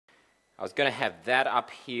I was going to have that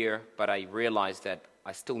up here, but I realized that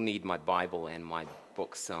I still need my Bible and my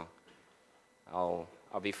book, so I'll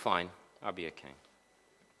be fine. I'll be okay.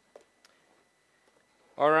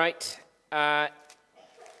 All right.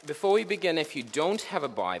 Before we begin, if you don't have a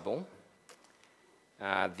Bible,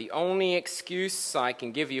 the only excuse I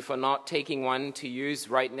can give you for not taking one to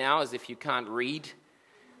use right now is if you can't read.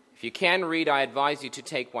 If you can read, I advise you to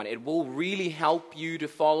take one. It will really help you to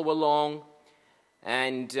follow along.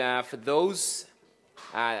 And for those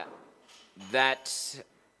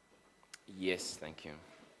yes, thank you.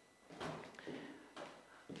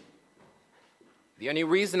 The only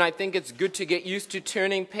reason I think it's good to get used to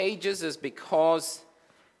turning pages is because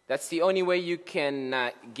that's the only way you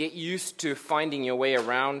can get used to finding your way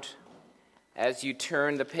around. As you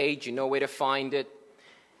turn the page, you know where to find it.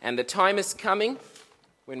 And the time is coming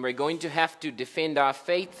when we're going to have to defend our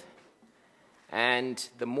faith. And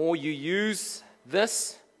the more you use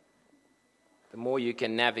this, the more you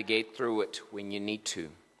can navigate through it when you need to.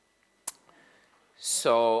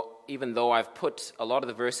 So even though I've put a lot of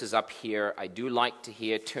the verses up here, I do like to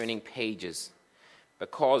hear turning pages,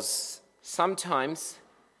 because sometimes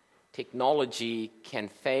technology can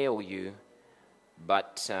fail you,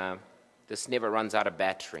 but this never runs out of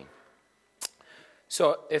battery.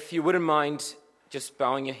 So if you wouldn't mind just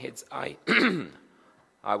bowing your heads, I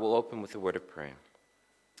will open with a word of prayer.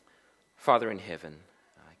 Father in heaven,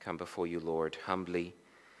 I come before you, Lord, humbly,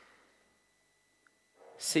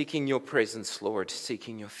 seeking your presence, Lord,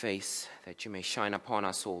 seeking your face, that you may shine upon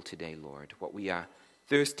us all today, Lord. What we are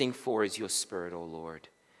thirsting for is your Spirit, O Lord.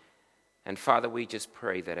 And Father, we just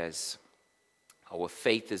pray that as our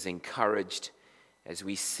faith is encouraged, as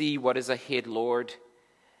we see what is ahead, Lord,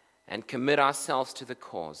 and commit ourselves to the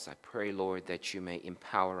cause, I pray, Lord, that you may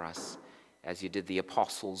empower us as you did the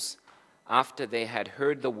apostles. After they had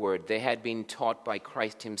heard the word, they had been taught by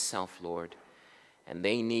Christ himself, Lord, and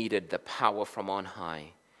they needed the power from on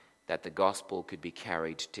high that the gospel could be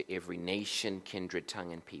carried to every nation, kindred,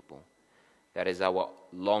 tongue, and people. That is our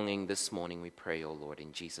longing this morning, we pray, O Lord,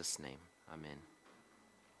 in Jesus' name. Amen.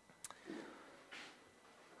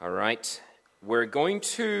 All right. We're going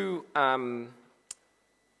to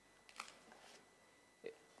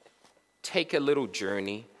take a little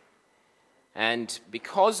journey. And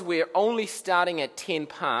because we're only starting at 10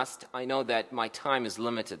 past, I know that my time is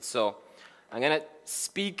limited. So I'm going to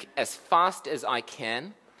speak as fast as I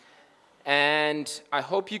can. And I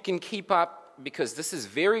hope you can keep up, because this is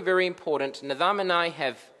very, very important. Nadam and I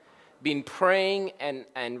have been praying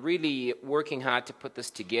and really working hard to put this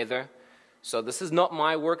together. So this is not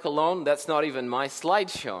my work alone. That's not even my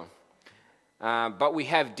slideshow. But we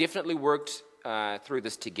have definitely worked through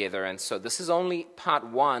this together. And so this is only part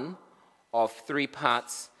 1 of 3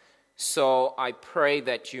 parts. So I pray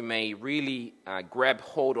that you may really grab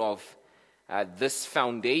hold of this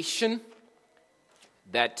foundation,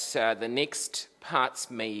 that the next parts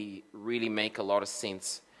may really make a lot of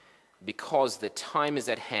sense, because the time is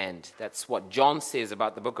at hand. That's what John says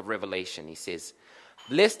about the book of Revelation. He says,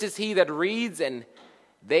 "Blessed is he that reads, and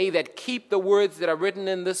they that keep the words that are written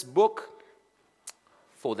in this book,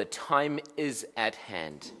 for the time is at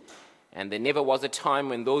hand." And there never was a time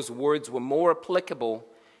when those words were more applicable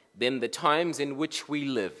than the times in which we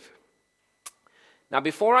live. Now,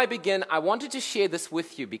 before I begin, I wanted to share this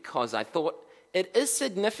with you because I thought it is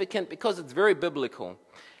significant, because it's very biblical.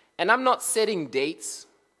 And I'm not setting dates,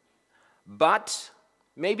 but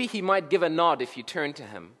maybe he might give a nod if you turn to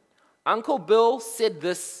him. Uncle Bill said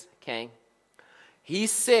this, okay? He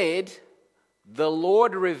said, the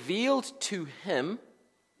Lord revealed to him,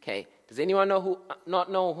 okay? Does anyone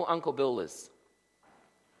not know who Uncle Bill is?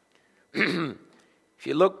 If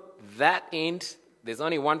you look that end, there's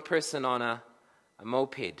only one person on a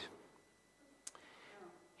moped.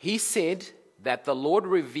 He said that the Lord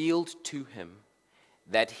revealed to him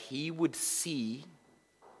that he would see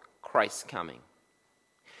Christ coming.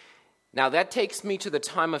 Now that takes me to the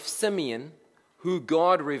time of Simeon, who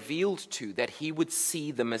God revealed to that he would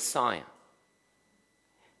see the Messiah.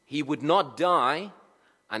 He would not die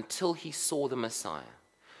until he saw the Messiah.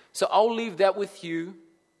 So I'll leave that with you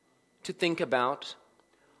to think about.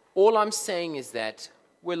 All I'm saying is that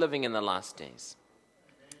we're living in the last days.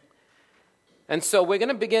 And so we're going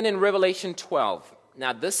to begin in Revelation 12.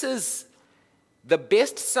 Now this is the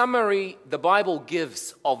best summary the Bible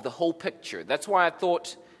gives of the whole picture. That's why I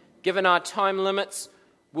thought, given our time limits,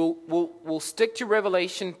 we'll stick to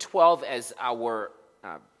Revelation 12 as our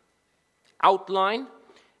outline.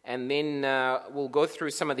 And then we'll go through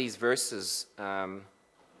some of these verses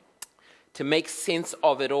to make sense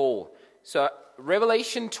of it all. So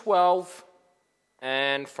Revelation 12,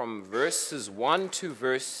 and from verses 1 to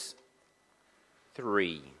verse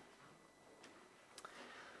 3.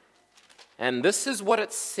 And this is what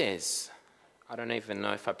it says. I don't even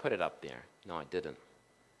know if I put it up there. No, I didn't.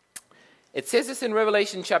 It says this in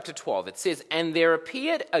Revelation chapter 12. It says, "And there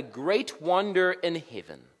appeared a great wonder in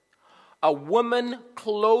heaven, a woman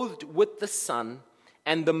clothed with the sun,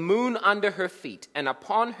 and the moon under her feet, and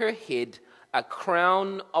upon her head a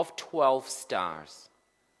crown of 12 stars.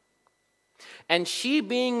 And she,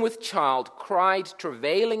 being with child, cried,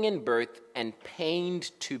 travailing in birth, and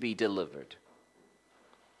pained to be delivered.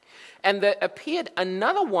 And there appeared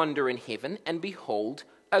another wonder in heaven, and behold,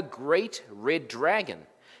 a great red dragon,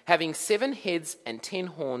 having 7 heads and 10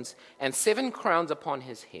 horns, and 7 crowns upon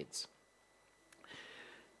his heads."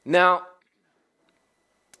 Now,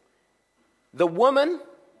 the woman,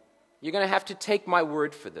 you're going to have to take my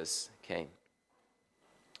word for this, okay?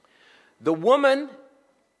 The woman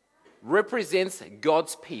represents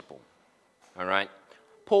God's people, all right?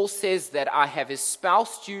 Paul says that I have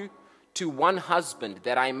espoused you to one husband,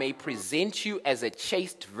 that I may present you as a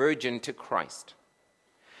chaste virgin to Christ.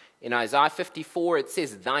 In Isaiah 54, it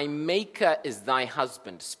says, "Thy maker is thy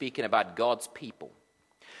husband," speaking about God's people.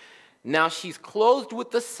 Now, she's clothed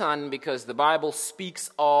with the sun because the Bible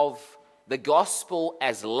speaks of the gospel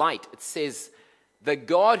as light. It says, "The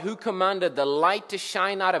God who commanded the light to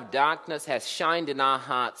shine out of darkness has shined in our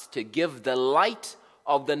hearts to give the light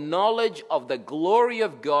of the knowledge of the glory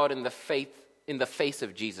of God in the face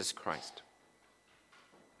of Jesus Christ."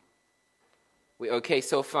 We okay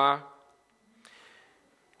so far?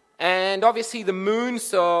 And obviously the moon,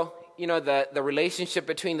 so, the relationship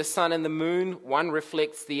between the sun and the moon, one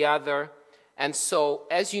reflects the other. And so,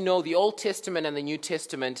 as you know, the Old Testament and the New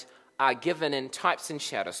Testament are given in types and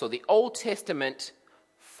shadows. So the Old Testament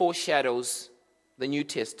foreshadows the New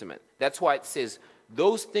Testament. That's why it says,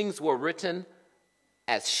 "Those things were written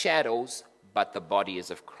as shadows, but the body is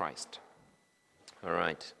of Christ." All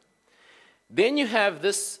right. Then you have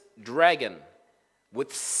this dragon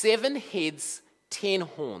with 7 heads, 10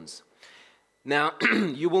 horns. Now,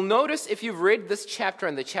 you will notice if you've read this chapter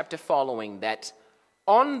and the chapter following that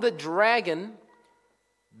on the dragon,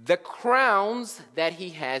 the crowns that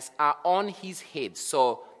he has are on his head.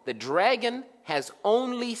 So the dragon has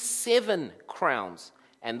only 7 crowns,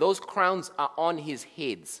 and those crowns are on his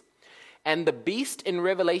heads. And the beast in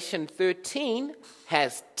Revelation 13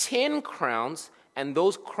 has 10 crowns, and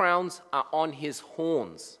those crowns are on his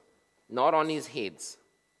horns, not on his heads.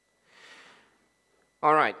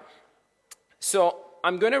 All right. So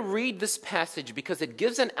I'm going to read this passage because it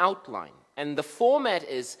gives an outline. And the format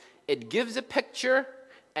is it gives a picture,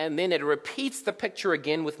 and then it repeats the picture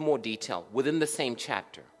again with more detail within the same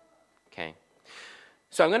chapter. Okay.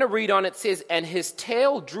 So I'm going to read on. It says, "And his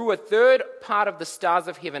tail drew a third part of the stars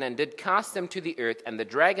of heaven and did cast them to the earth. And the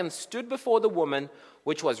dragon stood before the woman,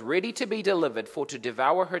 which was ready to be delivered, for to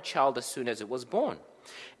devour her child as soon as it was born.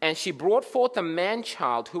 And she brought forth a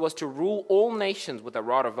man-child who was to rule all nations with a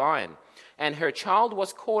rod of iron. And her child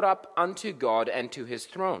was caught up unto God and to his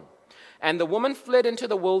throne. And the woman fled into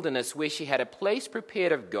the wilderness, where she had a place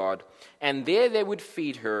prepared of God, and there they would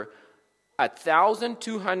feed her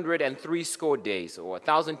 1,260 days, or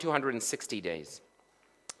 1,260 days.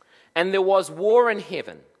 And there was war in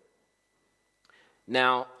heaven."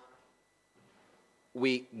 Now,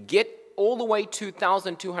 we get all the way to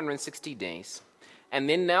 1,260 days, and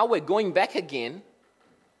then now we're going back again,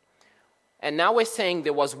 and now we're saying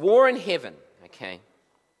there was war in heaven, okay?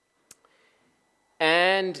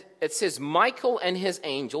 And it says, "Michael and his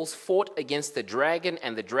angels fought against the dragon,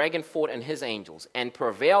 and the dragon fought and his angels, and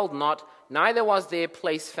prevailed not, neither was their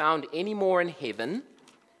place found any more in heaven.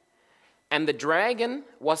 And the dragon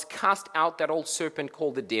was cast out, that old serpent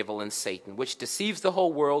called the devil and Satan, which deceives the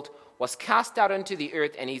whole world, was cast out into the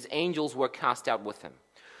earth, and his angels were cast out with him."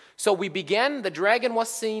 So we began, the dragon was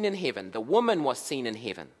seen in heaven, the woman was seen in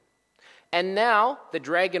heaven. And now the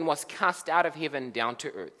dragon was cast out of heaven down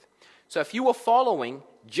to earth. So if you were following,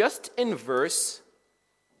 just in verse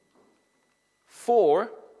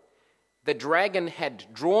 4, the dragon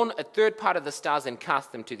had drawn a third part of the stars and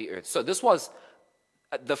cast them to the earth. So this was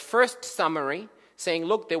the first summary, saying,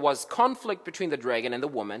 look, there was conflict between the dragon and the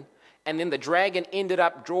woman, and then the dragon ended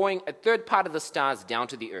up drawing a third part of the stars down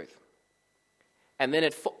to the earth. And then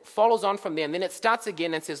it follows on from there, and then it starts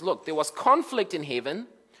again and says, look, there was conflict in heaven.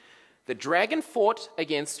 The dragon fought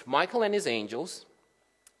against Michael and his angels,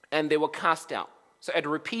 and they were cast out. So it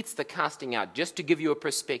repeats the casting out, just to give you a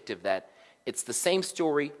perspective that it's the same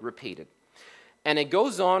story repeated. And it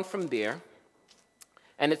goes on from there,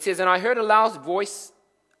 and it says, "And I heard a loud voice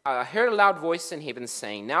in heaven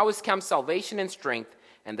saying, Now is come salvation and strength,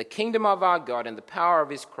 and the kingdom of our God, and the power of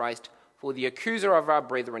his Christ, For the accuser of our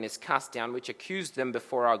brethren is cast down, which accused them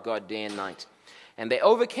before our God day and night. And they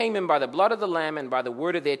overcame him by the blood of the Lamb and by the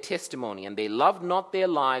word of their testimony, and they loved not their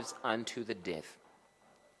lives unto the death.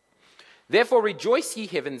 Therefore rejoice, ye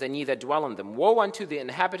heavens, and ye that dwell in them. Woe unto the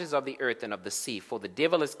inhabitants of the earth and of the sea, for the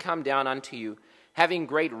devil is come down unto you, having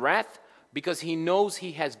great wrath, because he knows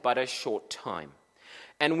he has but a short time.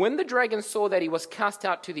 And when the dragon saw that he was cast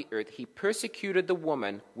out to the earth, he persecuted the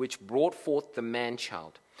woman which brought forth the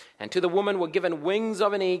man-child. And to the woman were given wings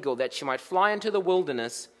of an eagle, that she might fly into the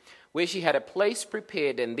wilderness, where she had a place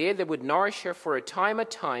prepared, and there they would nourish her for a time at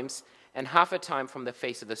times, and half a time from the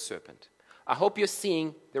face of the serpent. I hope you're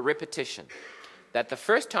seeing the repetition. That the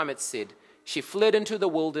first time it said, she fled into the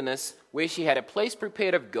wilderness, where she had a place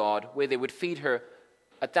prepared of God, where they would feed her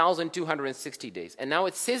 1,260 days. And now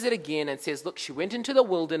it says it again, and says, look, she went into the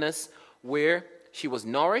wilderness, where she was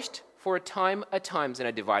nourished for a time at times, and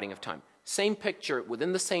a dividing of time. Same picture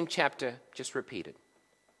within the same chapter, just repeated.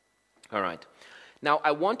 All right. Now,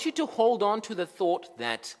 I want you to hold on to the thought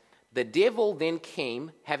that the devil then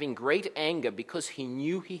came having great anger because he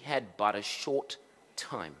knew he had but a short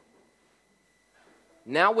time.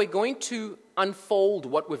 Now we're going to unfold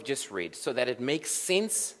what we've just read so that it makes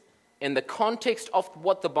sense in the context of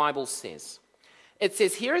what the Bible says. It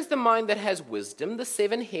says, here is the mind that has wisdom. The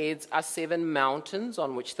 7 heads are 7 mountains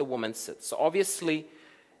on which the woman sits. So obviously,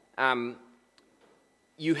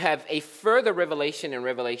 you have a further revelation in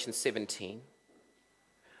Revelation 17.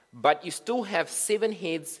 But you still have 7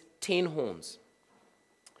 heads, 10 horns.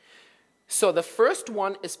 So the first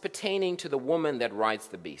one is pertaining to the woman that rides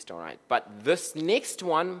the beast, all right? But this next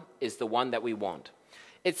one is the one that we want.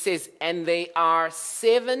 It says, and they are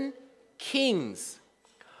 7 kings.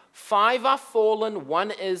 5 are fallen,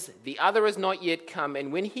 1 is, the other is not yet come,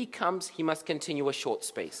 and when he comes, he must continue a short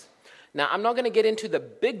space. Now, I'm not going to get into the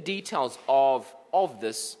big details of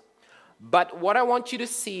this, but what I want you to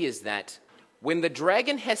see is that when the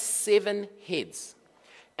dragon has 7 heads,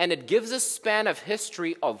 and it gives a span of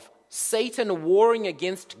history of Satan warring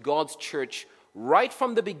against God's church right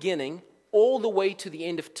from the beginning all the way to the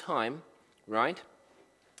end of time, right?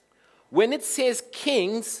 When it says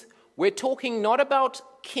kings, we're talking not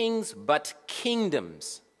about kings, but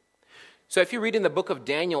kingdoms. So if you read in the book of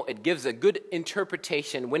Daniel, it gives a good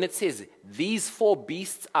interpretation when it says these 4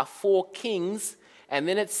 beasts are 4 kings, and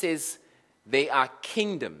then it says they are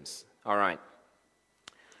kingdoms. All right.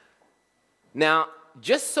 Now,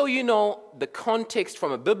 just so you know the context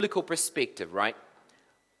from a biblical perspective, right?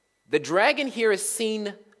 The dragon here is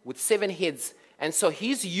seen with 7 heads, and so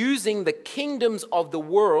he's using the kingdoms of the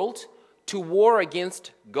world to war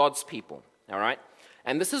against God's people, all right?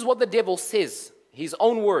 And this is what the devil says, his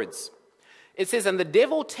own words. It says, and the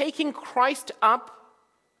devil taking Christ up,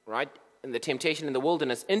 right, in the temptation in the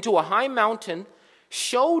wilderness, into a high mountain,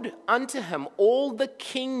 showed unto him all the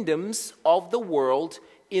kingdoms of the world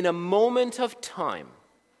in a moment of time.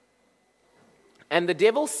 And the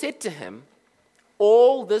devil said to him,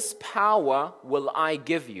 all this power will I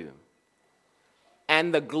give you,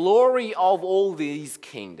 and the glory of all these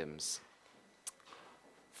kingdoms.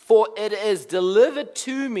 For it is delivered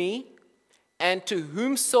to me, and to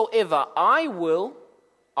whomsoever I will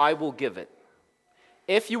give it.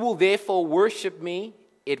 If you will therefore worship me,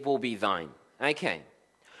 it will be thine. Okay.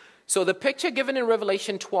 So the picture given in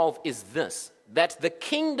Revelation 12 is this, that the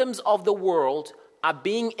kingdoms of the world are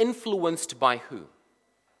being influenced by who?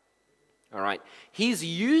 All right. He's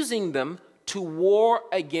using them to war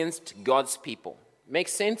against God's people.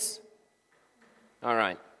 Makes sense? All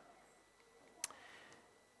right.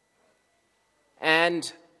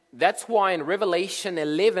 And that's why in Revelation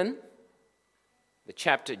 11, the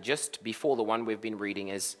chapter just before the one we've been reading,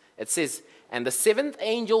 it says, and the 7th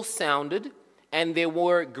angel sounded, and there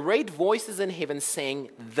were great voices in heaven saying,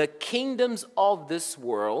 the kingdoms of this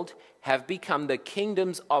world have become the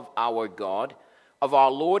kingdoms of our God, of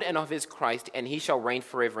our Lord and of his Christ, and he shall reign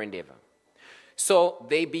forever and ever. So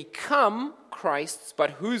they become Christ's, but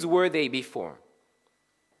whose were they before?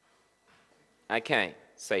 Okay,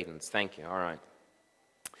 Satan's. Thank you. All right.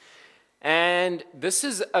 And this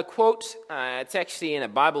is a quote. It's actually in a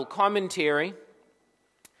Bible commentary.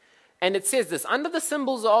 And it says this, under the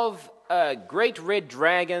symbols of a great red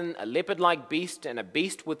dragon, a leopard-like beast, and a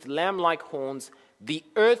beast with lamb-like horns, the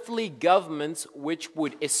earthly governments which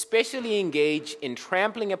would especially engage in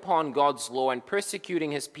trampling upon God's law and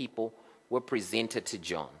persecuting his people were presented to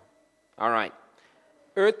John. All right.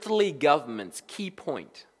 Earthly governments, key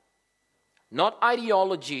point. Not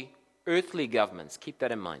ideology, earthly governments. Keep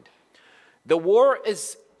that in mind. The war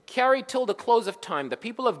is carried till the close of time. The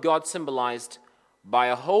people of God, symbolized by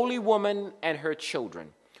a holy woman and her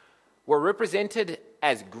children, were represented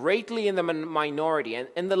as greatly in the minority, and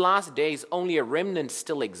in the last days only a remnant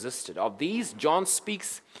still existed. Of these, John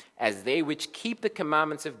speaks as they which keep the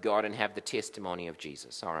commandments of God and have the testimony of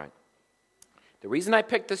Jesus. All right. The reason I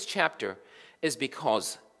picked this chapter is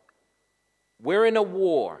because we're in a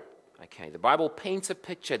war. Okay, the Bible paints a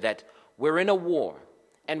picture that we're in a war,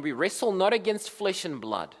 and we wrestle not against flesh and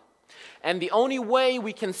blood. And the only way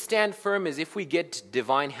we can stand firm is if we get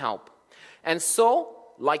divine help. And so,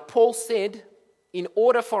 like Paul said, in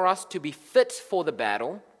order for us to be fit for the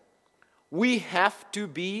battle, we have to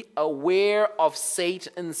be aware of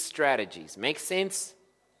Satan's strategies. Make sense?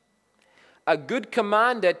 A good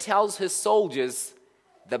commander tells his soldiers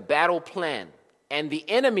the battle plan and the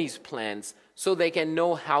enemy's plans so they can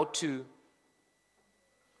know how to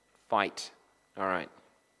fight. All right.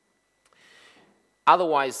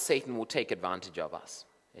 Otherwise, Satan will take advantage of us,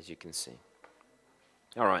 as you can see.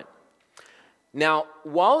 All right. Now,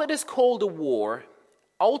 while it is called a war,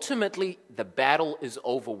 ultimately the battle is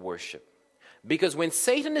over worship. Because when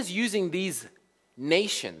Satan is using these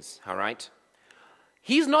nations, all right,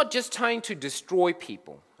 he's not just trying to destroy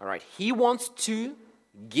people, all right. He wants to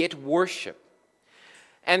get worship.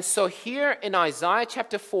 And so here in Isaiah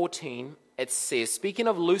chapter 14, it says, speaking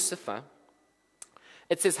of Lucifer,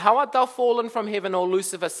 it says, "How art thou fallen from heaven, O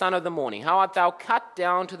Lucifer, son of the morning? How art thou cut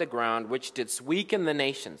down to the ground, which didst weaken the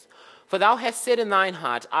nations? For thou hast said in thine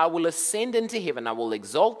heart, I will ascend into heaven, I will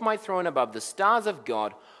exalt my throne above the stars of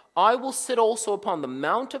God. I will sit also upon the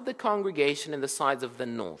mount of the congregation in the sides of the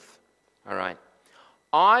north." All right.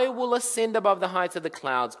 I will ascend above the heights of the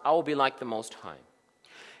clouds. I will be like the Most High.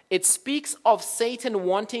 It speaks of Satan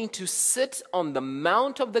wanting to sit on the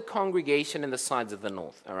mount of the congregation in the sides of the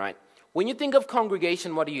north. All right. When you think of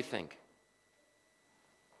congregation, what do you think?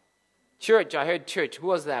 Church. I heard church. Who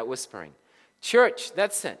was that whispering? Church.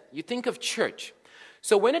 That's it. You think of church.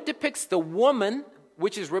 So when it depicts the woman,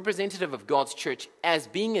 which is representative of God's church, as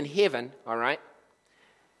being in heaven, all right,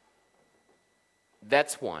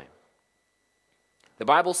 that's why. The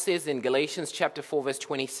Bible says in Galatians chapter 4, verse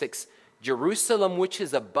 26, Jerusalem, which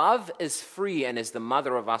is above, is free and is the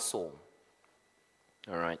mother of us all.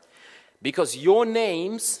 All right. Because your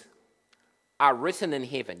names are written in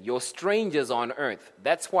heaven. Your strangers on earth.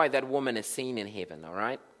 That's why that woman is seen in heaven, all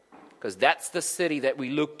right? Because that's the city that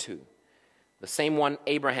we look to. The same one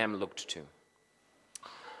Abraham looked to.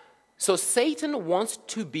 So Satan wants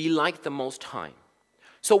to be like the Most High.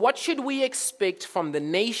 So what should we expect from the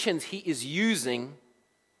nations he is using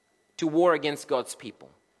to war against God's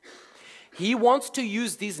people? He wants to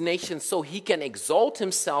use these nations so he can exalt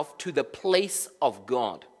himself to the place of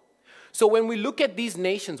God. So when we look at these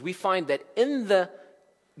nations, we find that in the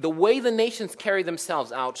way the nations carry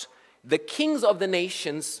themselves out, the kings of the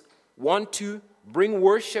nations want to bring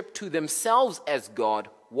worship to themselves as God.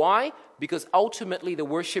 Why? Because ultimately the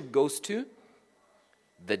worship goes to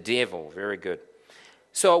the devil. Very good.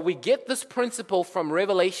 So we get this principle from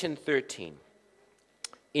Revelation 13.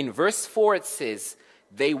 In verse 4 it says,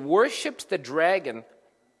 they worshipped the dragon.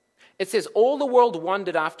 It says, all the world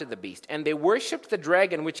wondered after the beast, and they worshipped the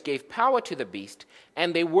dragon which gave power to the beast,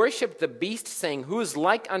 and they worshipped the beast, saying, who is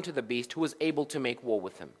like unto the beast, who is able to make war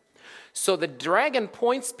with him? So the dragon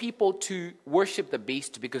points people to worship the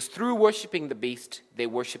beast, because through worshiping the beast, they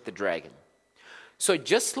worship the dragon. So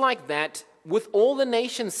just like that, with all the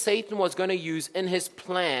nations Satan was going to use in his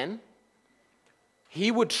plan,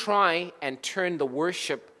 he would try and turn the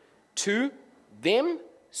worship to them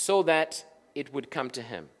so that it would come to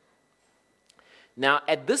him. Now,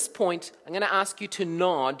 at this point, I'm going to ask you to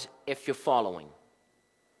nod if you're following.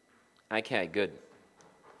 Okay, good.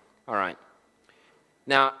 All right.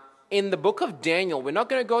 Now, in the book of Daniel, we're not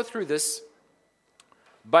going to go through this,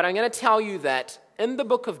 but I'm going to tell you that in the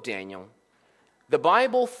book of Daniel, the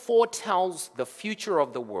Bible foretells the future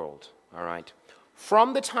of the world, all right?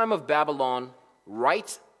 From the time of Babylon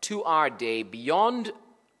right to our day, beyond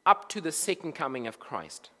up to the second coming of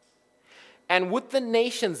Christ. And with the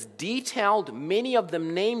nations detailed, many of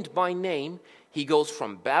them named by name, he goes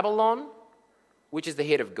from Babylon, which is the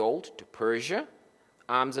head of gold, to Persia,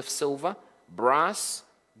 arms of silver, brass,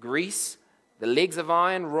 Greece, the legs of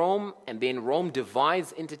iron, Rome, and then Rome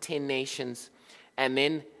divides into 10 nations, and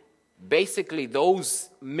then basically those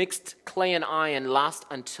mixed clay and iron last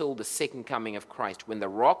until the second coming of Christ, when the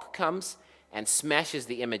rock comes and smashes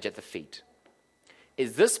the image at the feet.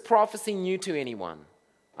 Is this prophecy new to anyone?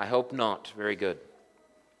 I hope not. Very good.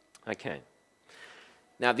 Okay.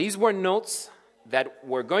 Now, these were notes that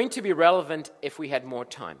were going to be relevant if we had more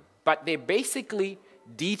time, but they're basically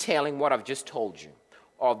detailing what I've just told you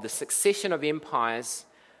of the succession of empires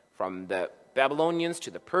from the Babylonians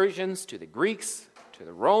to the Persians to the Greeks to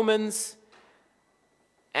the Romans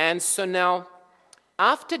And so now,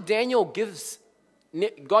 after God gives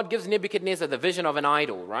Nebuchadnezzar the vision of an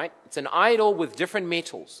idol, right? It's an idol with different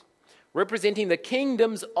metals, representing the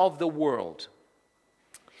kingdoms of the world.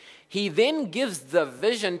 He then gives the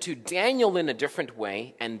vision to Daniel in a different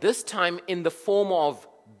way, and this time in the form of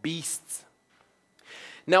beasts.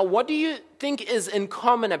 Now, what do you think is in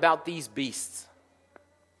common about these beasts?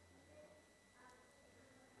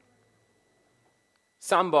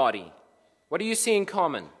 Somebody. What do you see in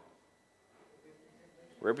common?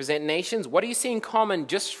 Represent nations. What do you see in common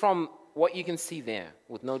just from what you can see there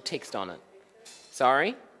with no text on it?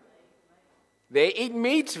 Sorry? They eat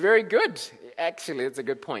meat. Very good. Actually, that's a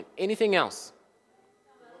good point. Anything else?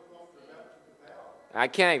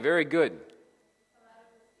 Okay, very good.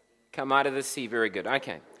 Come out of the sea. Very good.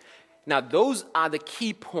 Okay. Now, those are the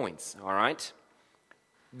key points, all right?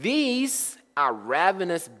 These are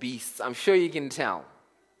ravenous beasts. I'm sure you can tell.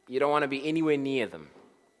 You don't want to be anywhere near them.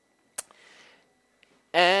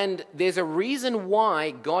 And there's a reason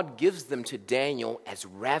why God gives them to Daniel as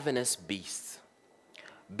ravenous beasts.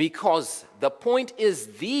 Because the point is,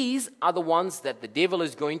 these are the ones that the devil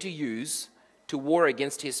is going to use to war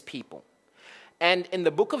against his people. And in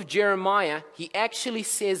the book of Jeremiah, he actually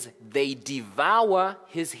says they devour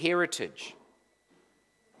his heritage.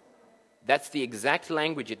 That's the exact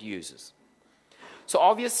language it uses. So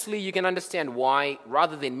obviously you can understand why,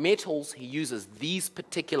 rather than metals, he uses these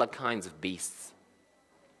particular kinds of beasts.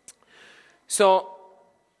 So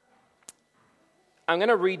I'm going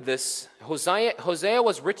to read this. Hosea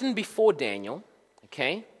was written before Daniel,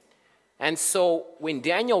 okay? And so when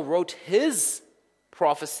Daniel wrote his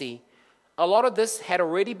prophecy, a lot of this had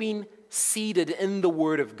already been seeded in the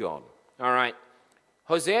Word of God. All right.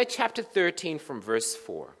 Hosea chapter 13 from verse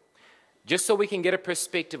 4. Just so we can get a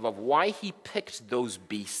perspective of why he picked those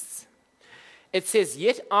beasts. It says,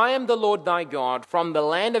 "Yet I am the Lord thy God from the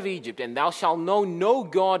land of Egypt, and thou shalt know no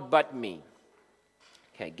God but me."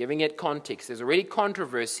 Okay, giving it context. There's already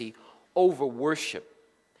controversy over worship.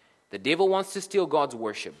 The devil wants to steal God's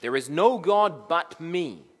worship. There is no God but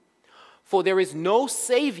me. For there is no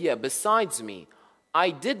Savior besides me.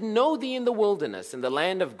 I did know thee in the wilderness, in the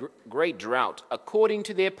land of great drought, according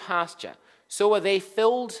to their pasture. So are they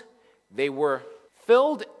filled. They were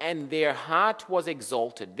filled, and their heart was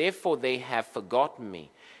exalted. Therefore they have forgotten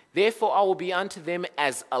me. Therefore I will be unto them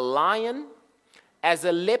as a lion, as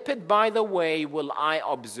a leopard by the way will I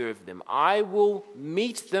observe them. I will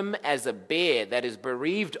meet them as a bear that is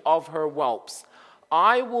bereaved of her whelps.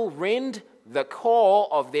 I will rend the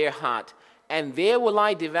core of their heart, and there will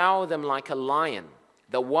I devour them like a lion.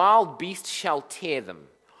 The wild beast shall tear them.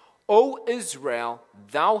 O Israel,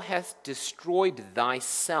 thou hast destroyed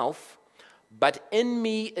thyself, but in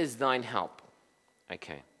me is thine help.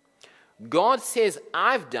 Okay. God says,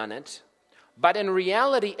 I've done it, but in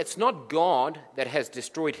reality, it's not God that has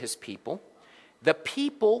destroyed his people. The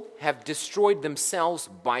people have destroyed themselves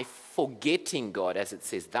by forgetting God, as it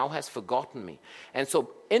says, thou hast forgotten me. And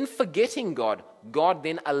so in forgetting God, God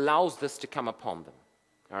then allows this to come upon them.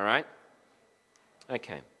 All right?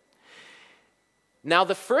 Okay. Now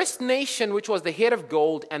the first nation, which was the head of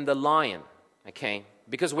gold and the lion, okay,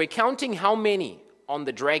 because we're counting how many on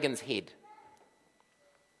the dragon's head?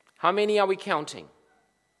 How many are we counting?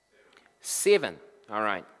 7. All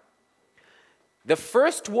right. The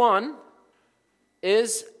first one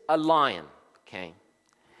is a lion, okay?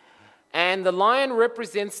 And the lion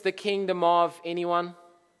represents the kingdom of anyone?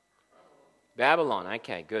 Babylon.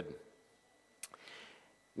 Okay, good.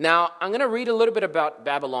 Now, I'm going to read a little bit about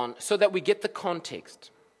Babylon so that we get the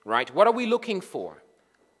context, right? What are we looking for?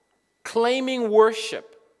 Claiming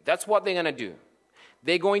worship. That's what they're going to do.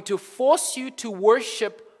 They're going to force you to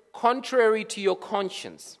worship contrary to your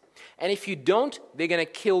conscience. And if you don't, they're going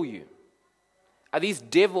to kill you. Are these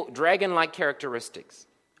dragon-like characteristics?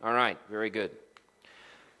 All right, very good.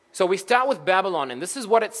 So we start with Babylon, and this is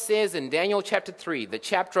what it says in Daniel chapter 3, the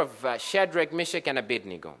chapter of Shadrach, Meshach, and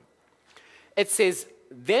Abednego. It says,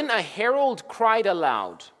 "Then a herald cried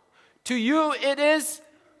aloud, to you it is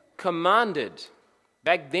commanded."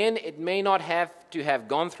 Back then, it may not have to have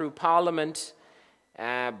gone through parliament,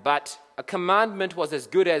 but a commandment was as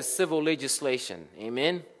good as civil legislation.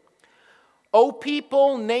 Amen? O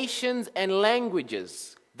people, nations, and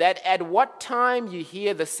languages, that at what time you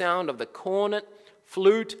hear the sound of the cornet,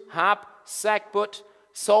 flute, harp, sackbut,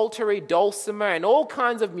 psaltery, dulcimer, and all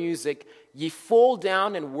kinds of music, ye fall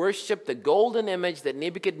down and worship the golden image that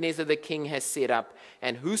Nebuchadnezzar the king has set up.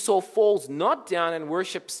 And whoso falls not down and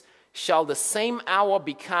worships shall the same hour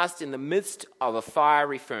be cast in the midst of a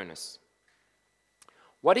fiery furnace.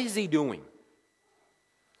 What is he doing?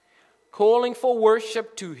 Calling for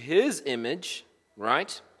worship to his image,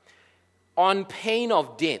 right? On pain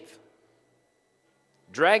of death.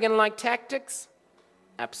 Dragon-like tactics?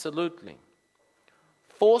 Absolutely.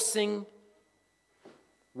 Forcing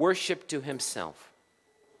worship to himself.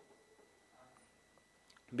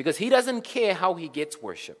 Because he doesn't care how he gets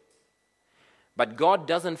worship. But God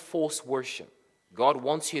doesn't force worship. God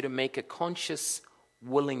wants you to make a conscious,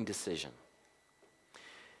 willing decision.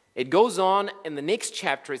 It goes on in the next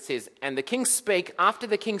chapter, it says, "And the king spake after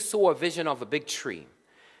the king saw a vision of a big tree.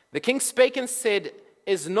 The king spake and said,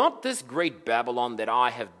 Is not this great Babylon that I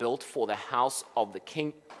have built for the house of the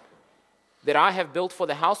king, that I have built for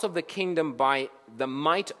the house of the kingdom by the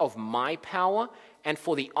might of my power and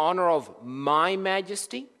for the honor of my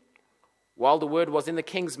majesty? While the word was in the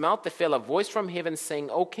king's mouth, there fell a voice from heaven saying,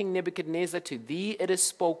 O King Nebuchadnezzar, to thee it is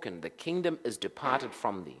spoken, the kingdom is departed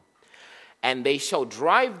from thee. And they shall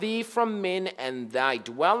drive thee from men, and thy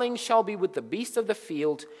dwelling shall be with the beasts of the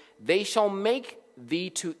field. They shall make thee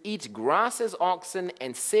to eat grass as oxen,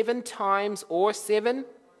 and 7 times or 7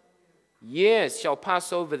 years shall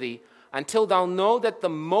pass over thee, until thou know that the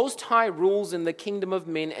Most High rules in the kingdom of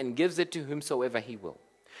men and gives it to whomsoever he will."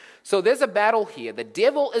 So there's a battle here. The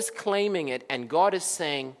devil is claiming it, and God is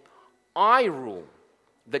saying, I rule.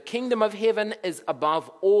 The kingdom of heaven is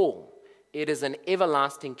above all. It is an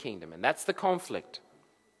everlasting kingdom, and that's the conflict.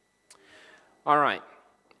 All right,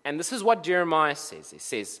 and this is what Jeremiah says. He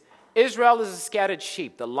says, Israel is a scattered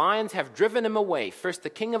sheep. The lions have driven him away. First, the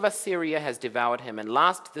king of Assyria has devoured him, and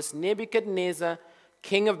last, this Nebuchadnezzar,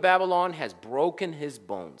 king of Babylon, has broken his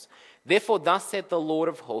bones. Therefore, thus saith the Lord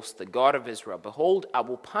of hosts, the God of Israel, Behold, I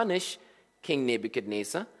will punish King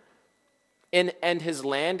Nebuchadnezzar and his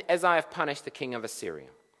land as I have punished the king of Assyria.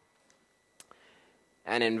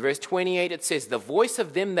 And in verse 28 it says, The voice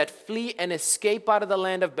of them that flee and escape out of the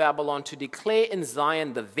land of Babylon, to declare in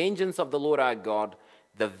Zion the vengeance of the Lord our God,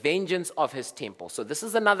 the vengeance of his temple. So this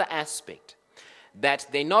is another aspect, that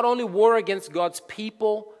they not only war against God's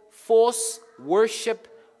people, force worship,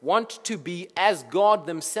 want to be as God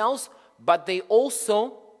themselves, but they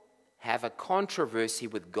also have a controversy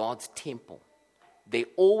with God's temple. They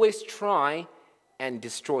always try and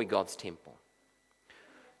destroy God's temple.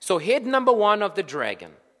 So head number 1 of the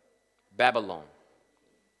dragon, Babylon.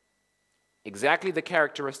 Exactly the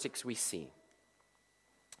characteristics we see.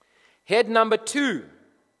 Head number 2,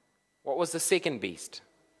 what was the second beast?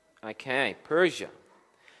 Okay, Persia.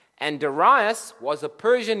 And Darius was a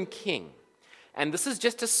Persian king. And this is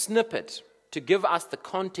just a snippet to give us the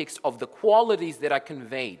context of the qualities that are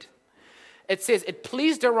conveyed. It says, It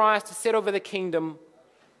pleased Darius to set over the kingdom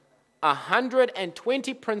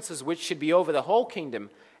 120 princes, which should be over the whole kingdom,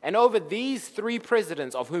 and over these 3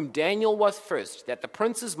 presidents, of whom Daniel was first, that the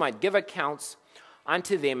princes might give accounts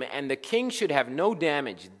unto them, and the king should have no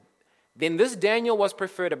damage. Then this Daniel was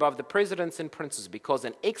preferred above the presidents and princes, because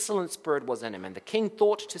an excellent spirit was in him, and the king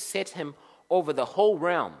thought to set him over the whole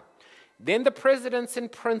realm. Then the presidents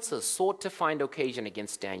and princes sought to find occasion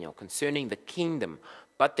against Daniel concerning the kingdom,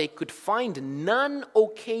 but they could find none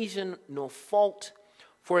occasion nor fault,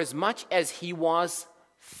 for as much as he was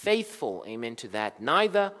faithful, amen to that,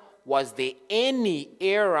 neither was there any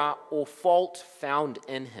error or fault found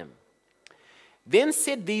in him. Then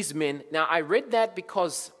said these men, now I read that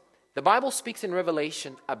because the Bible speaks in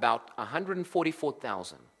Revelation about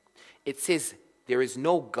 144,000. It says, there is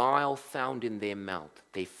no guile found in their mouth.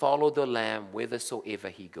 They follow the Lamb whithersoever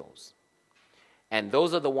he goes. And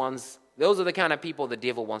those are the kind of people the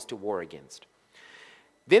devil wants to war against.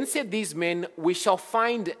 Then said these men, We shall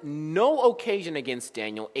find no occasion against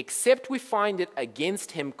Daniel, except we find it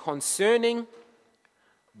against him concerning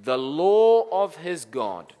the law of his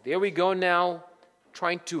God. There we go now,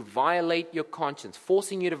 trying to violate your conscience,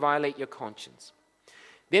 forcing you to violate your conscience.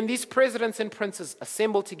 Then these presidents and princes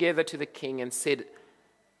assembled together to the king and said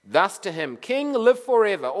thus to him, King, live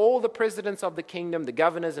forever. All the presidents of the kingdom, the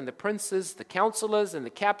governors and the princes, the counselors and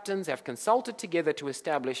the captains have consulted together to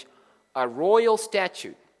establish a royal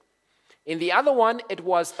statute. In the other one, it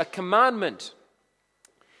was a commandment.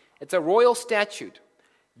 It's a royal statute.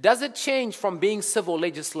 Does it change from being civil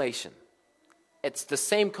legislation? It's the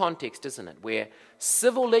same context, isn't it? Where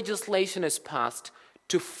civil legislation is passed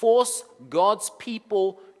to force God's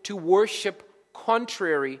people to worship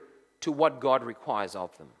contrary to what God requires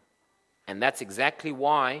of them. And that's exactly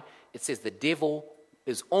why it says the devil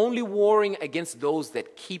is only warring against those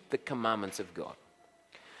that keep the commandments of God.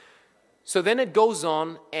 So then it goes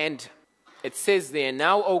on and it says there,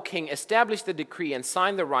 Now, O king, establish the decree and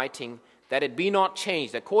sign the writing, that it be not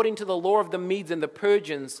changed, according to the law of the Medes and the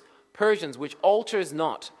Persians, which alters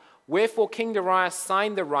not. Wherefore King Darius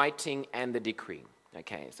signed the writing and the decree.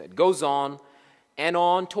 Okay, so it goes on, and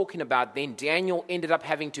on, talking about then Daniel ended up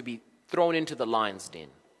having to be thrown into the lion's den.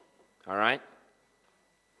 All right?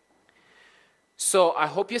 So I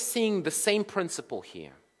hope you're seeing the same principle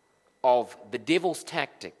here of the devil's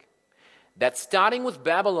tactic. That starting with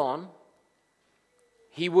Babylon,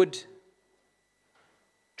 he would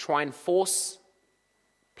try and force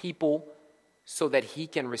people so that he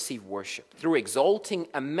can receive worship. Through exalting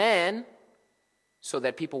a man so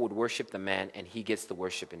that people would worship the man and he gets the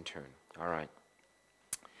worship in turn. All right.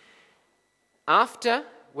 After,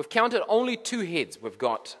 we've counted only 2 heads. We've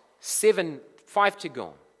got 5 to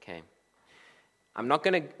go. Okay. I'm not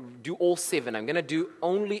going to do all 7. I'm going to do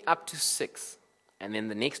only up to 6. And then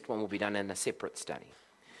the next one will be done in a separate study.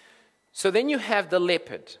 So then you have the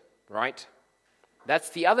leopard, right? That's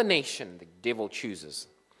the other nation the devil chooses.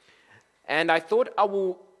 And I thought I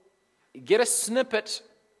will get a snippet,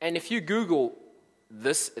 and if you Google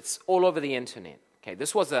this, it's all over the internet. Okay,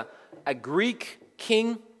 this was a Greek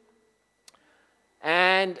king,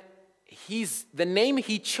 and the name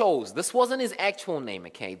he chose, this wasn't his actual name,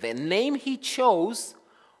 okay? The name he chose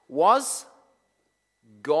was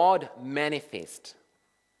God Manifest.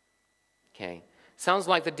 Okay, sounds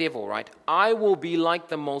like the devil, right? I will be like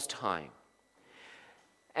the Most High.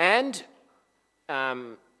 And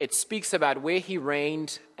it speaks about where he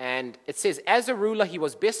reigned, and it says, as a ruler, he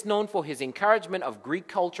was best known for his encouragement of Greek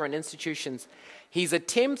culture and institutions. His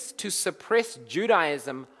attempts to suppress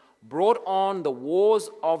Judaism brought on the wars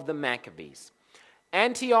of the Maccabees.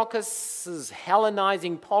 Antiochus'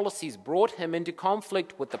 Hellenizing policies brought him into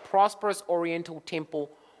conflict with the prosperous Oriental temple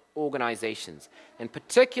organizations, and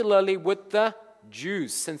particularly with the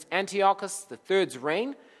Jews. Since Antiochus III's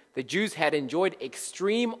reign, the Jews had enjoyed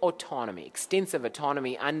extreme autonomy, extensive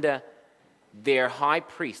autonomy under their high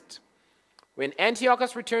priest. When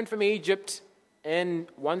Antiochus returned from Egypt in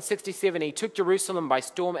 167, he took Jerusalem by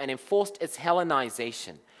storm and enforced its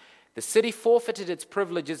Hellenization. The city forfeited its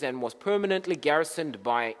privileges and was permanently garrisoned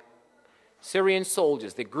by Syrian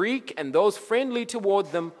soldiers. The Greek and those friendly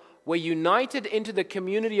toward them were united into the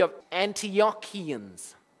community of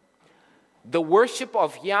Antiochians. The worship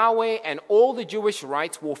of Yahweh and all the Jewish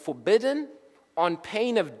rites were forbidden on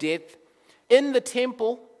pain of death. In the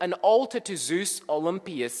temple, an altar to Zeus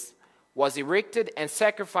Olympius was erected, and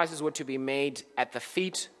sacrifices were to be made at the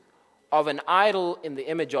feet of an idol in the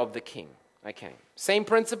image of the king. Okay, same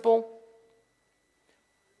principle.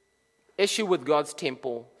 Issue with God's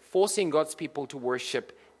temple, forcing God's people to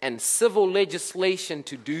worship, and civil legislation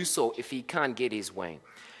to do so if he can't get his way.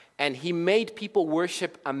 And he made people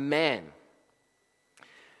worship a man.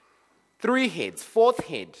 3 heads. 4th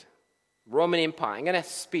head, Roman Empire. I'm going to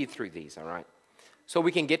speed through these, all right? So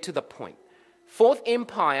we can get to the point. 4th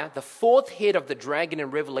Empire, the 4th head of the dragon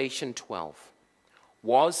in Revelation 12,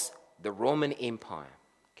 was the Roman Empire.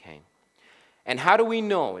 Okay. And how do we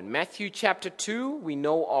know? In Matthew chapter 2, we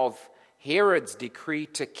know of Herod's decree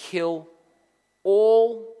to kill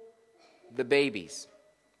all the babies,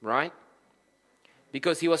 right?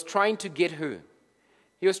 Because he was trying to get who?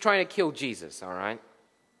 He was trying to kill Jesus, all right?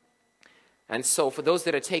 And so for those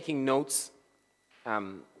that are taking notes,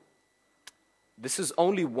 this is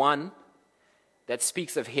only one that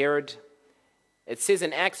speaks of Herod. It says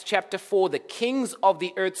in Acts chapter 4, the kings of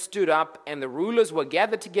the earth stood up, and the rulers were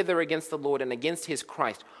gathered together against the Lord and against his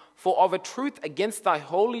Christ. For of a truth against thy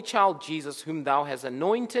holy child Jesus, whom thou hast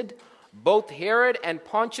anointed, both Herod and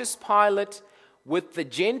Pontius Pilate with the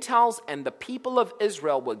Gentiles and the people of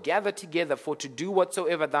Israel were gathered together for to do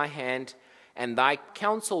whatsoever thy hand and thy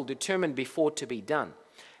counsel determined before to be done.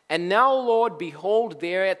 And now, Lord, behold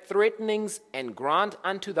their threatenings, and grant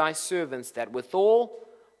unto thy servants that with all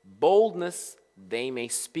boldness they may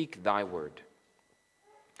speak thy word.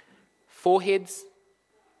 4 heads,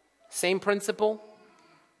 same principle.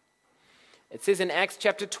 It says in Acts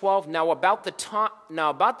chapter 12, now about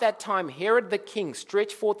that time Herod the king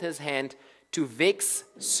stretched forth his hand to vex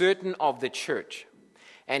certain of the church.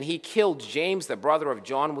 And he killed James, the brother of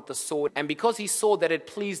John, with the sword. And because he saw that it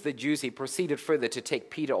pleased the Jews, he proceeded further to take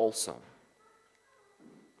Peter also.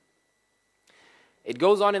 It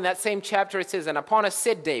goes on in that same chapter, it says, and upon a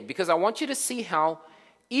set day, because I want you to see how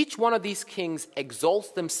each one of these kings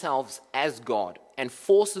exalts themselves as God and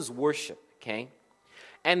forces worship, okay?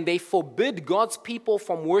 And they forbid God's people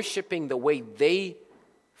from worshiping the way they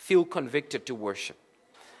feel convicted to worship.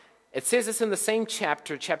 It says this in the same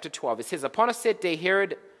chapter, chapter 12. It says, upon a set day,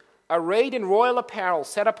 Herod, arrayed in royal apparel,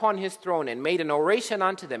 sat upon his throne and made an oration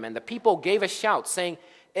unto them. And the people gave a shout, saying,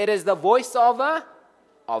 it is the voice of a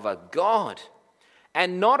God,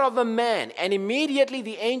 and not of a man. And immediately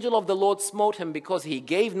the angel of the Lord smote him, because he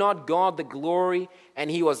gave not God the glory, and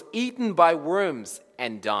he was eaten by worms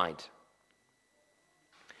and died.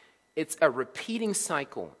 It's a repeating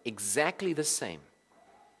cycle, exactly the same.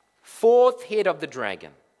 Fourth head of the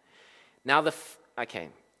dragon. Now,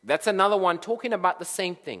 that's another one talking about the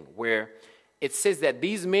same thing, where it says that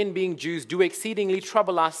these men, being Jews, do exceedingly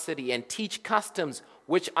trouble our city and teach customs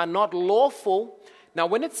which are not lawful. Now,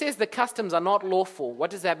 when it says the customs are not lawful, what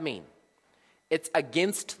does that mean? It's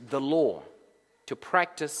against the law to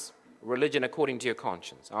practice religion according to your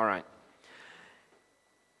conscience. All right.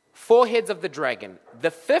 4 heads of the dragon.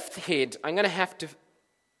 The 5th head, I'm going to have to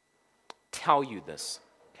tell you this.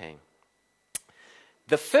 Okay.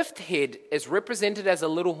 The 5th head is represented as a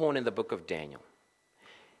little horn in the book of Daniel.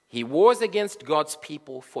 He wars against God's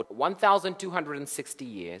people for 1,260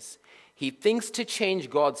 years. He thinks to change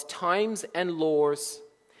God's times and laws,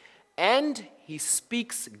 and he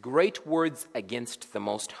speaks great words against the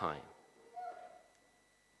Most High.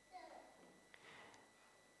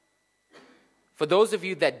 For those of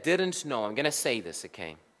you that didn't know, I'm going to say this,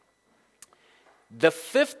 okay? The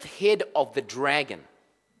 5th head of the dragon,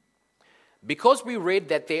 because we read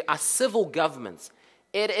that there are civil governments,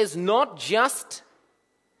 it is not just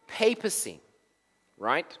papacy,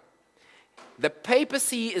 right? The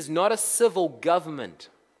papacy is not a civil government.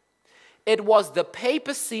 It was the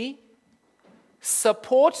papacy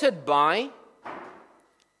supported by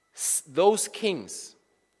those kings.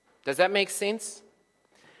 Does that make sense?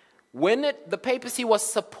 When the papacy was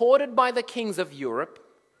supported by the kings of Europe,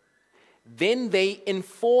 then they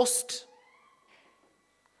enforced,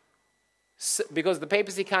 because the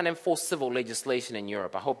papacy can't enforce civil legislation in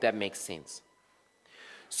Europe. I hope that makes sense.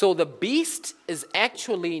 So the beast is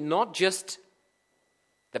actually not just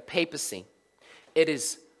the papacy. It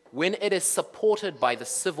is when it is supported by the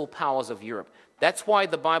civil powers of Europe. That's why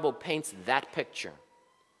the Bible paints that picture.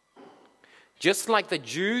 Just like the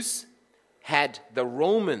Jews had the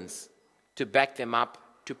Romans to back them up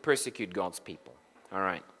to persecute God's people. All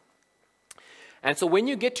right. And so when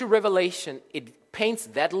you get to Revelation, it paints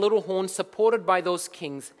that little horn supported by those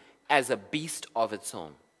kings as a beast of its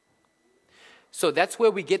own. So that's where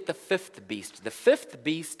we get the 5th beast. The 5th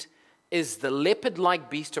beast is the leopard-like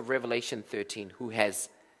beast of Revelation 13, who has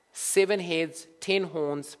 7 heads, 10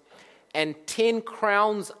 horns, and 10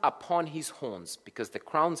 crowns upon his horns, because the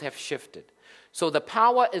crowns have shifted. So the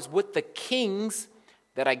power is with the kings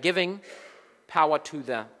that are giving power to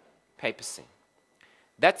the papacy.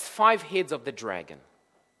 That's 5 heads of the dragon.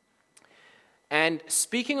 And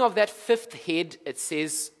speaking of that 5th head, it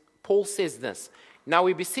says, Paul says this, "Now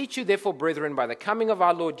we beseech you, therefore, brethren, by the coming of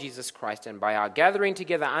our Lord Jesus Christ, and by our gathering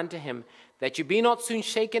together unto him, that you be not soon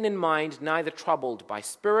shaken in mind, neither troubled by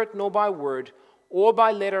spirit, nor by word, or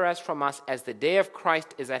by letter as from us, as the day of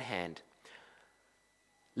Christ is at hand.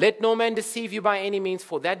 Let no man deceive you by any means,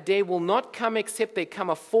 for that day will not come except there come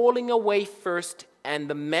a falling away first, and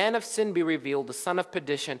the man of sin be revealed, the son of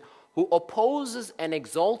perdition, who opposes and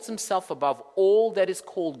exalts himself above all that is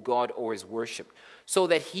called God or is worshipped, so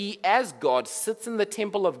that he, as God, sits in the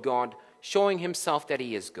temple of God, showing himself that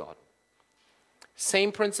he is God."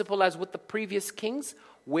 Same principle as with the previous kings,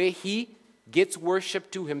 where he gets worship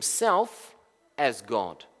to himself as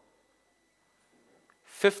God.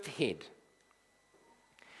 5th head.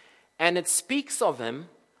 And it speaks of him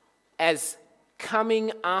as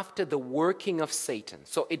coming after the working of Satan.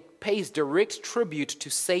 So it pays direct tribute to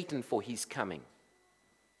Satan for his coming.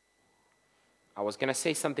 I was going to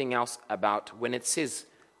say something else about when it says,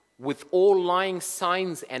 with all lying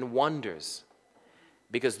signs and wonders,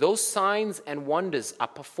 because those signs and wonders are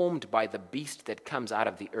performed by the beast that comes out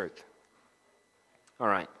of the earth. All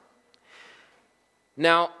right.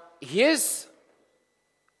 Now, here's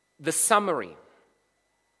the summary.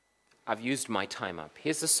 I've used my time up.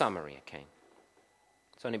 Here's the summary, okay?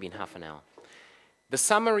 It's only been half an hour. The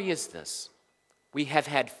summary is this. We have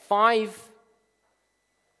had 5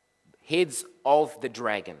 heads of the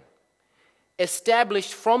dragon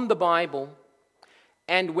established from the Bible,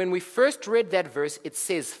 and when we first read that verse, it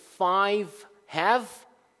says 5 have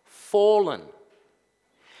fallen.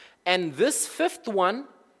 And this 5th one,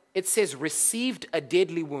 it says, received a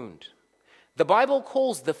deadly wound. The Bible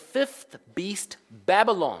calls the 5th beast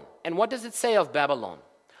Babylon. And what does it say of Babylon?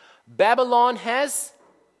 Babylon has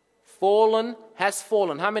fallen,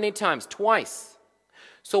 How many times? Twice.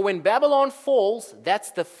 So when Babylon falls,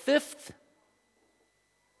 that's the 5th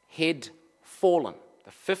head fallen,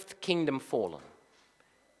 the 5th kingdom fallen.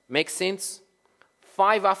 Makes sense?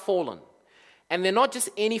 5 are fallen. And they're not just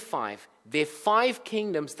any 5. They're 5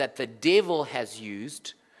 kingdoms that the devil has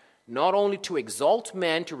used not only to exalt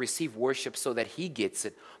man to receive worship so that he gets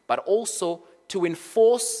it, but also to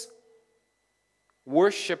enforce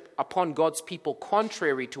worship upon God's people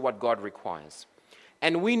contrary to what God requires.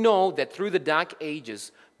 And we know that through the Dark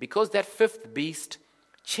Ages, because that fifth beast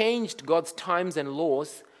changed God's times and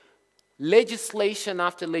laws, legislation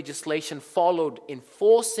after legislation followed,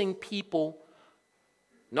 enforcing people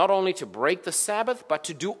not only to break the Sabbath, but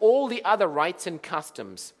to do all the other rites and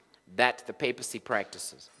customs that the papacy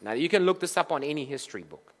practices. Now, you can look this up on any history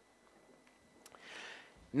book.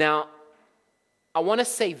 Now, I want to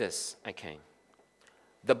say this, okay?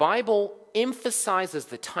 The Bible emphasizes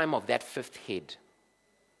the time of that fifth head.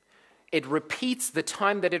 It repeats the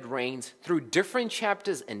time that it reigns through different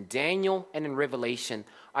chapters in Daniel and in Revelation,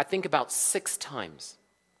 I think about 6 times.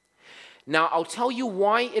 Now, I'll tell you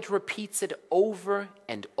why it repeats it over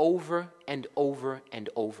and over and over and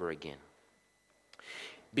over again.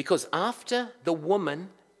 Because after the woman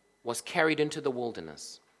was carried into the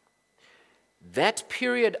wilderness, that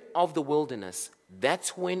period of the wilderness,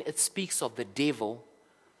 that's when it speaks of the devil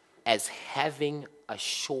as having a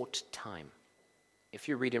short time. If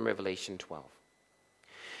you read in Revelation 12,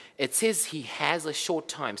 it says he has a short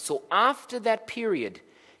time. So after that period,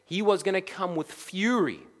 he was going to come with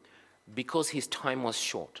fury because his time was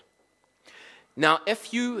short. Now,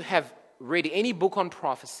 if you have read any book on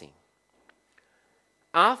prophecy,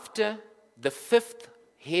 after the fifth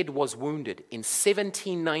head was wounded in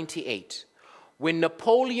 1798, when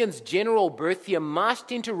Napoleon's general Berthier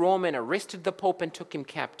marched into Rome and arrested the Pope and took him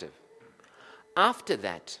captive, after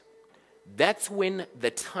that, that's when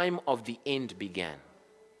the time of the end began.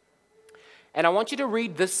 And I want you to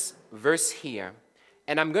read this verse here,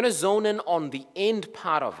 and I'm going to zone in on the end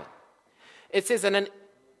part of it. It says,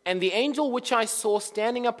 and the angel which I saw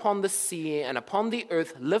standing upon the sea and upon the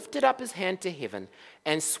earth lifted up his hand to heaven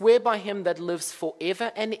and sware by him that lives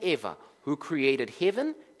forever and ever, who created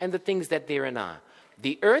heaven and the things that therein are,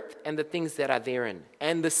 the earth and the things that are therein,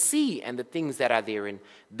 and the sea and the things that are therein,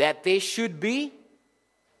 that there should be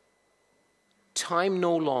time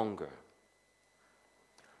no longer.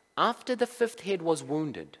 After the fifth head was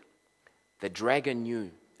wounded, the dragon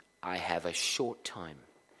knew, I have a short time.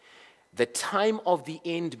 The time of the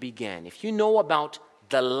end began. If you know about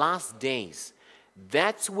the last days,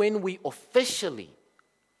 that's when we officially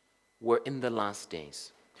were in the last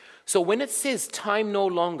days. So when it says time no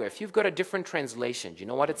longer, if you've got a different translation, do you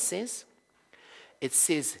know what it says? It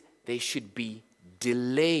says there should be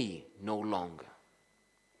delay no longer.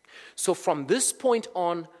 So from this point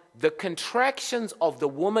on, the contractions of the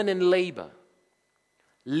woman in labor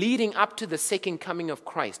leading up to the second coming of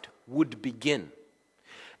Christ would begin.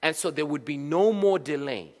 And so there would be no more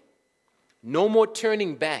delay, no more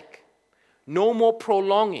turning back, no more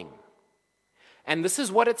prolonging. And this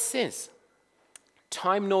is what it says.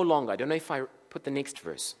 Time no longer. I don't know if I put the next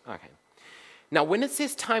verse. Okay. Now, when it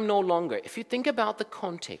says time no longer, if you think about the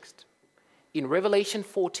context, in Revelation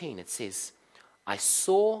 14, it says, I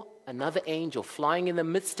saw another angel flying in the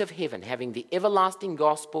midst of heaven, having the everlasting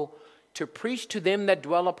gospel to preach to them that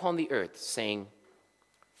dwell upon the earth, saying,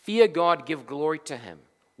 fear God, give glory to him.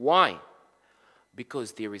 Why?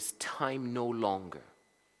 Because there is time no longer.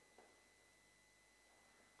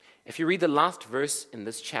 If you read the last verse in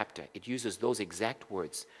this chapter, it uses those exact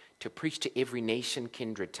words to preach to every nation,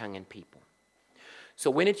 kindred, tongue, and people. So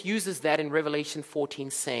when it uses that in Revelation 14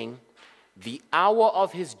 saying, the hour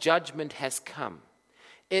of his judgment has come,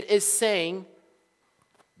 it is saying,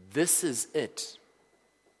 this is it.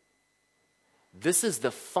 This is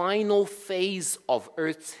the final phase of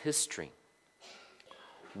Earth's history.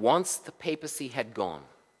 Once the papacy had gone,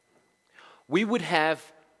 we would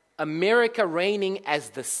have America reigning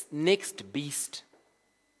as the next beast.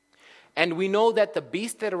 And we know that the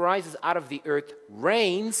beast that arises out of the earth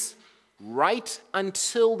reigns right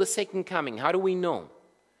until the second coming. How do we know?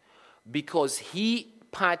 Because he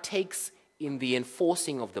partakes in the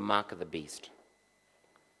enforcing of the mark of the beast.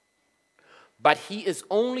 But he is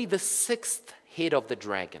only the 6th head of the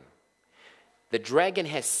dragon. The dragon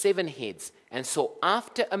has 7 heads. And so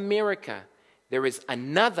after America, there is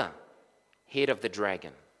another head of the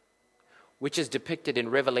dragon, which is depicted in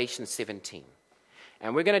Revelation 17.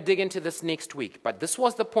 And we're going to dig into this next week. But this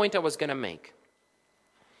was the point I was going to make.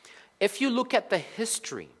 If you look at the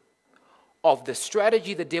history of the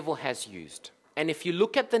strategy the devil has used, and if you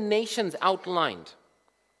look at the nations outlined,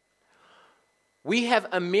 we have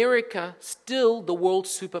America still the world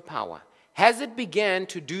superpower. Has it began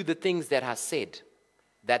to do the things that are said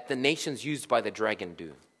that the nations used by the dragon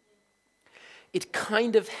do? It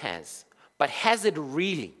kind of has. But has it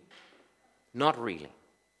really? Not really.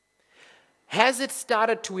 Has it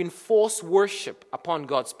started to enforce worship upon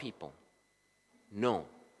God's people? No.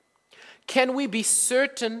 Can we be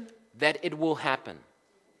certain that it will happen?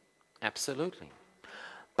 Absolutely.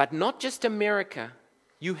 But not just America,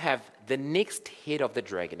 you have the next head of the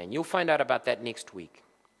dragon, and you'll find out about that next week.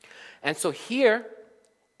 And so here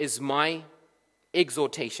is my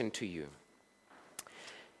exhortation to you.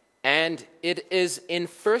 And it is in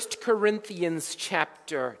 1 Corinthians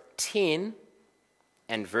chapter 10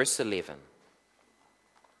 and verse 11.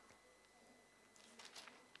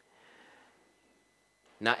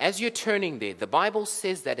 Now, as you're turning there, the Bible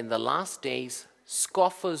says that in the last days,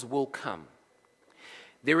 scoffers will come.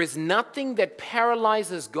 There is nothing that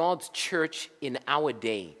paralyzes God's church in our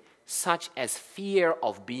day, such as fear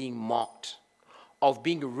of being mocked, of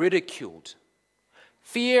being ridiculed,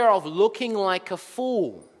 fear of looking like a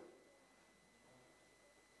fool.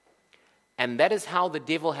 And that is how the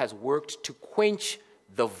devil has worked to quench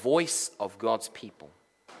the voice of God's people.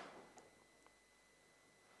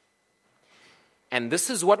 And this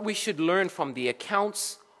is what we should learn from the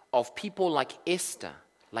accounts of people like Esther,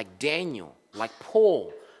 like Daniel, like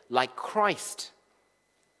Paul, like Christ.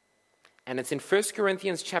 And it's in 1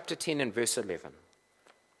 Corinthians chapter 10 and verse 11.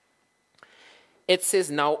 It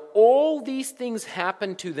says, now all these things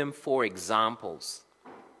happened to them for examples.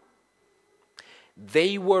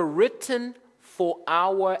 They were written for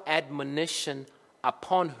our admonition,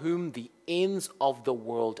 upon whom the ends of the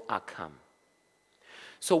world are come.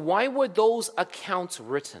 So why were those accounts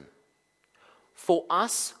written? For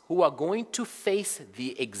us who are going to face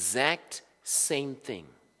the exact same thing.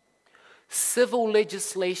 Civil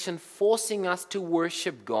legislation forcing us to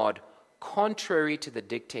worship God contrary to the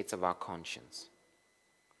dictates of our conscience.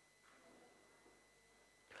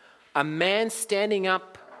 A man standing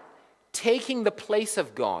up, taking the place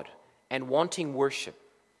of God and wanting worship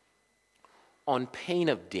on pain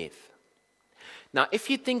of death. Now, if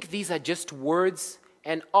you think these are just words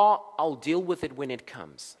and I'll deal with it when it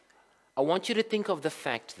comes, I want you to think of the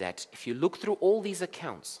fact that if you look through all these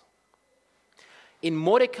accounts, in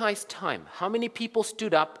Mordecai's time, how many people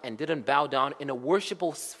stood up and didn't bow down in a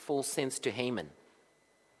worshipful sense to Haman?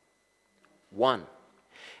 One.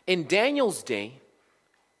 In Daniel's day,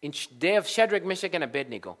 in the day of Shadrach, Meshach, and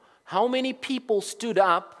Abednego, how many people stood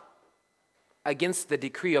up against the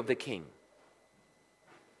decree of the king?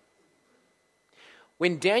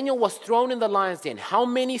 When Daniel was thrown in the lion's den, how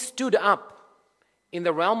many stood up in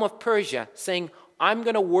the realm of Persia saying, I'm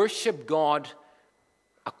going to worship God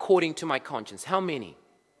according to my conscience? How many?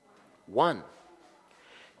 One.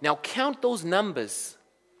 Now count those numbers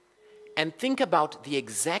and think about the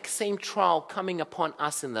exact same trial coming upon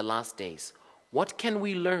us in the last days. What can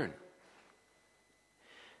we learn?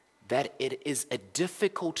 That it is a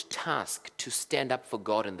difficult task to stand up for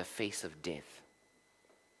God in the face of death.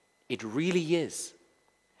 It really is.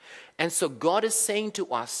 And so God is saying to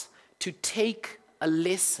us to take a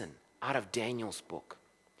lesson out of Daniel's book.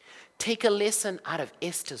 Take a lesson out of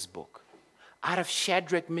Esther's book. Out of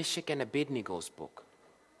Shadrach, Meshach, and Abednego's book.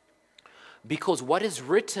 Because what is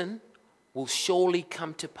written will surely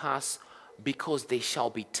come to pass, because there shall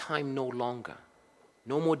be time no longer.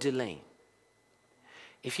 No more delay.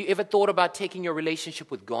 If you ever thought about taking your relationship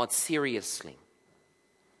with God seriously,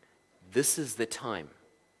 this is the time.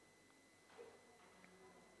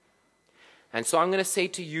 And so I'm going to say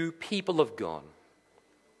to you, people of God,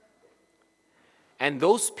 and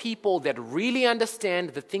those people that really understand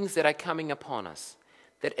the things that are coming upon us,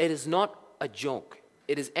 that it is not a joke.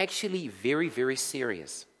 It is actually very, very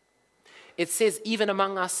serious. It says even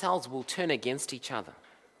among ourselves we'll turn against each other.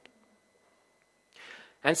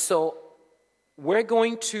 And so we're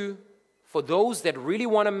going to, for those that really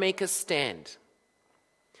want to make a stand,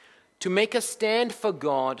 to make a stand for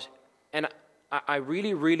God, and I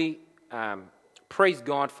really praise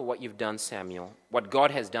God for what you've done, Samuel, what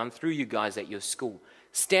God has done through you guys at your school,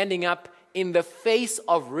 standing up in the face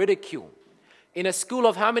of ridicule. In a school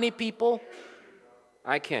of how many people?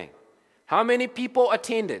 Okay. How many people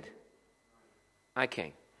attended?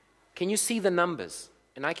 Okay. Can you see the numbers?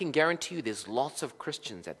 And I can guarantee you there's lots of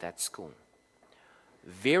Christians at that school.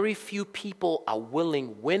 Very few people are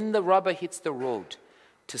willing, when the rubber hits the road,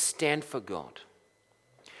 to stand for God.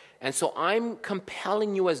 And so I'm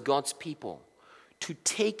compelling you as God's people to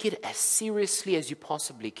take it as seriously as you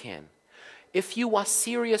possibly can. If you are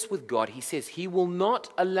serious with God, He says He will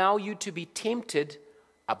not allow you to be tempted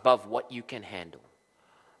above what you can handle.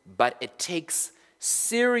 But it takes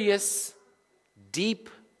serious, deep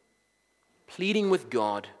pleading with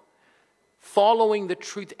God, following the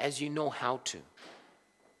truth as you know how to,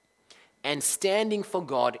 and standing for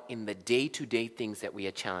God in the day-to-day things that we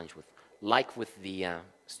are challenged with, like with the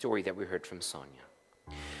story that we heard from Sonia.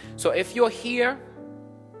 So if you're here,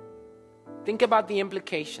 think about the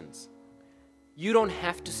implications. You don't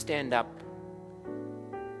have to stand up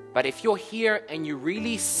But if you're here and you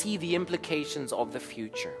really see the implications of the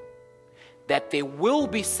future, that there will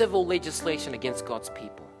be civil legislation against God's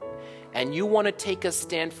people, and you want to take a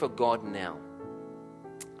stand for God now,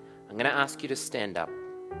 I'm going to ask you to stand up.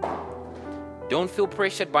 Don't feel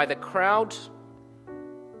pressured by the crowd.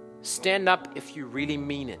 Stand up if you really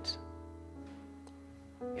mean it.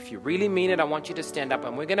 If you really mean it, I want you to stand up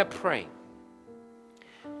and we're going to pray.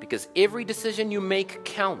 Because every decision you make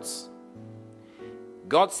counts.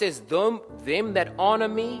 God says, them that honor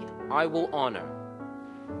me, I will honor.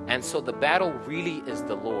 And so the battle really is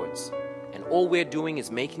the Lord's. And all we're doing is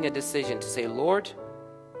making a decision to say, Lord,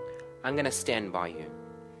 I'm going to stand by you.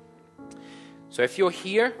 So if you're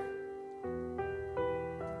here,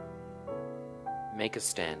 make a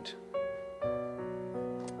stand.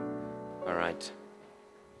 All right.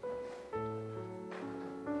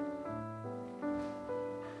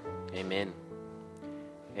 Amen.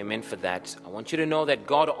 Amen for that. I want you to know that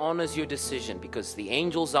God honors your decision because the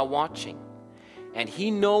angels are watching. And He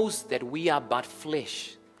knows that we are but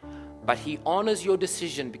flesh. But He honors your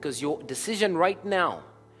decision because your decision right now,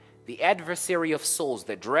 the adversary of souls,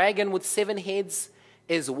 the dragon with 7 heads,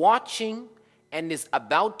 is watching and is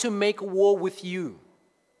about to make war with you.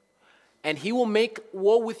 And he will make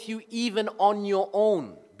war with you even on your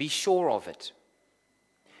own. Be sure of it.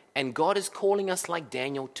 And God is calling us like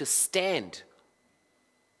Daniel to stand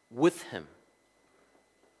with him.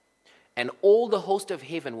 And all the host of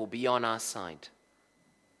heaven will be on our side.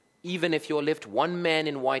 Even if you're left one man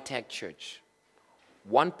in White Hat Church,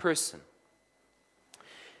 one person.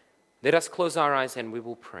 Let us close our eyes and we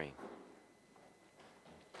will pray.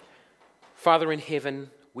 Father in heaven,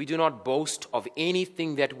 we do not boast of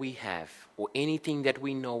anything that we have or anything that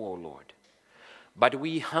we know, O Lord. But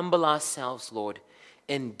we humble ourselves, Lord,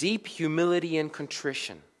 in deep humility and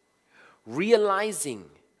contrition, realizing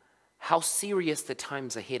how serious the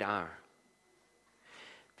times ahead are.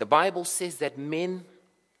 The Bible says that men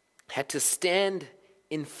had to stand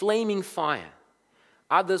in flaming fire.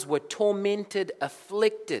 Others were tormented,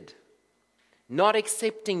 afflicted, not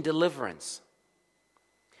accepting deliverance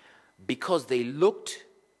because they looked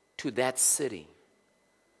to that city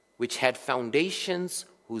which had foundations,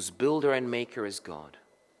 whose builder and maker is God.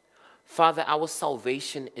 Father, our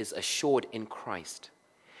salvation is assured in Christ.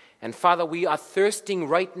 And Father, we are thirsting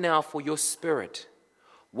right now for your Spirit,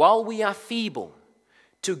 while we are feeble,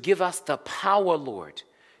 to give us the power, Lord,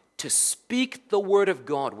 to speak the word of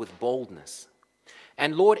God with boldness.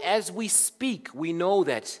 And Lord, as we speak, we know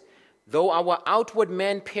that though our outward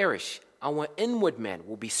man perish, our inward man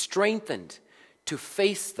will be strengthened to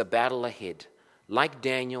face the battle ahead, like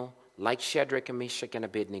Daniel, like Shadrach and Meshach and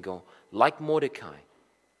Abednego, like Mordecai.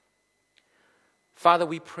 Father,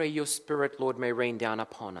 we pray your Spirit, Lord, may rain down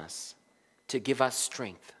upon us to give us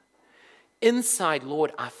strength. Inside,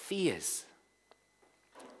 Lord, are fears.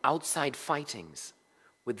 Outside, fightings.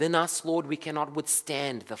 Within us, Lord, we cannot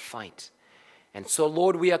withstand the fight. And so,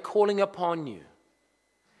 Lord, we are calling upon you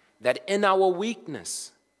that in our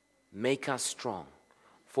weakness, make us strong.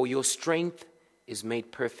 For your strength is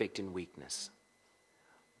made perfect in weakness.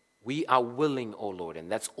 We are willing, O Lord,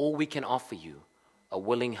 and that's all we can offer you, a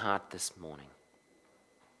willing heart this morning.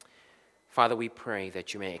 Father, we pray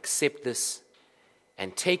that you may accept this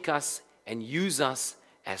and take us and use us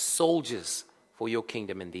as soldiers for your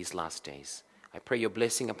kingdom in these last days. I pray your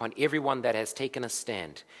blessing upon everyone that has taken a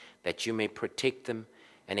stand, that you may protect them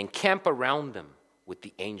and encamp around them with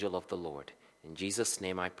the angel of the Lord. In Jesus'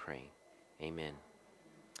 name I pray. Amen.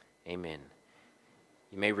 Amen.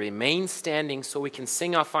 You may remain standing so we can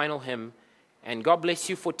sing our final hymn. And God bless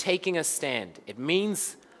you for taking a stand. It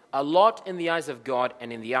means a lot in the eyes of God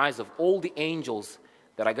and in the eyes of all the angels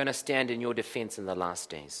that are going to stand in your defense in the last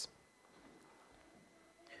days.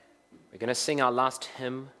 We're going to sing our last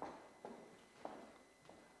hymn.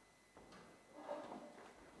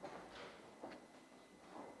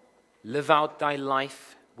 Live out thy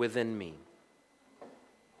life within me.